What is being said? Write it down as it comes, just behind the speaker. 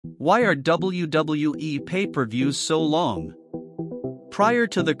Why are WWE pay-per-views so long? Prior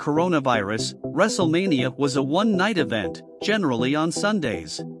to the coronavirus, WrestleMania was a one-night event, generally on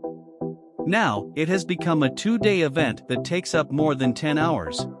Sundays. Now, it has become a two-day event that takes up more than 10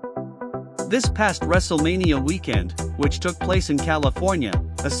 hours. This past WrestleMania weekend, which took place in California,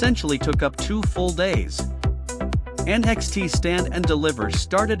 essentially took up 2 full days. NXT Stand and Deliver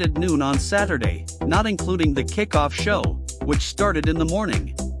started at noon on Saturday, not including the kickoff show, which started in the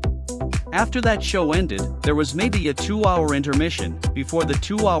morning. After that show ended, there was maybe a 2-hour intermission before the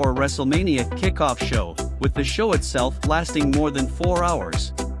 2-hour WrestleMania kickoff show, with the show itself lasting more than 4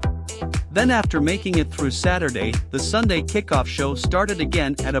 hours. Then after making it through Saturday, the Sunday kickoff show started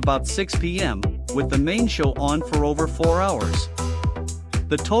again at about 6 p.m., with the main show on for over 4 hours.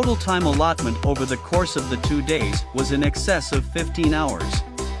 The total time allotment over the course of the 2 days was in excess of 15 hours.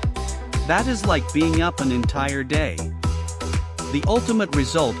 That is like being up an entire day. The ultimate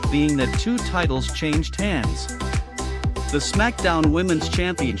result being that 2 titles changed hands. The SmackDown Women's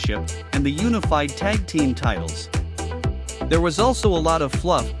Championship and the Unified Tag Team titles. There was also a lot of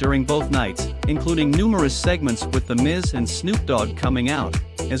fluff during both nights, including numerous segments with The Miz and Snoop Dogg coming out,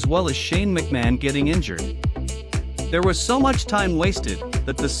 as well as Shane McMahon getting injured. There was so much time wasted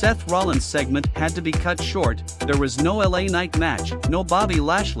that the Seth Rollins segment had to be cut short. There was no LA Knight match, no Bobby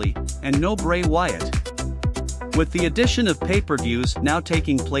Lashley, and no Bray Wyatt. With the addition of pay-per-views now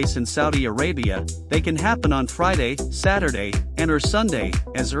taking place in Saudi Arabia, they can happen on Friday, Saturday, and/or Sunday,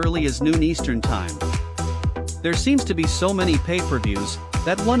 as early as noon Eastern Time. There seems to be so many pay-per-views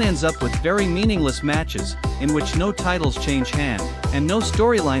that one ends up with very meaningless matches, in which no titles change hand, and no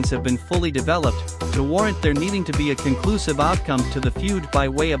storylines have been fully developed, to warrant there needing to be a conclusive outcome to the feud by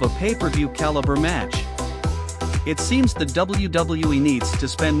way of a pay-per-view caliber match. It seems the WWE needs to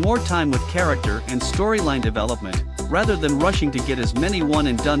spend more time with character and storyline development, rather than rushing to get as many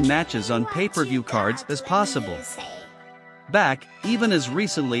one-and-done matches on pay-per-view cards as possible. Back, even as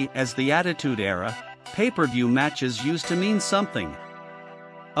recently as the Attitude Era, pay-per-view matches used to mean something.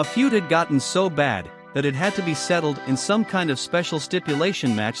 A feud had gotten so bad that it had to be settled in some kind of special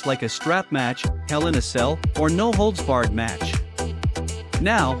stipulation match like a strap match, Hell in a Cell, or no-holds-barred match.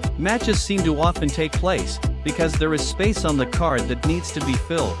 Now, matches seem to often take place because there is space on the card that needs to be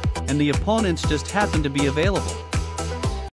filled, and the opponents just happen to be available.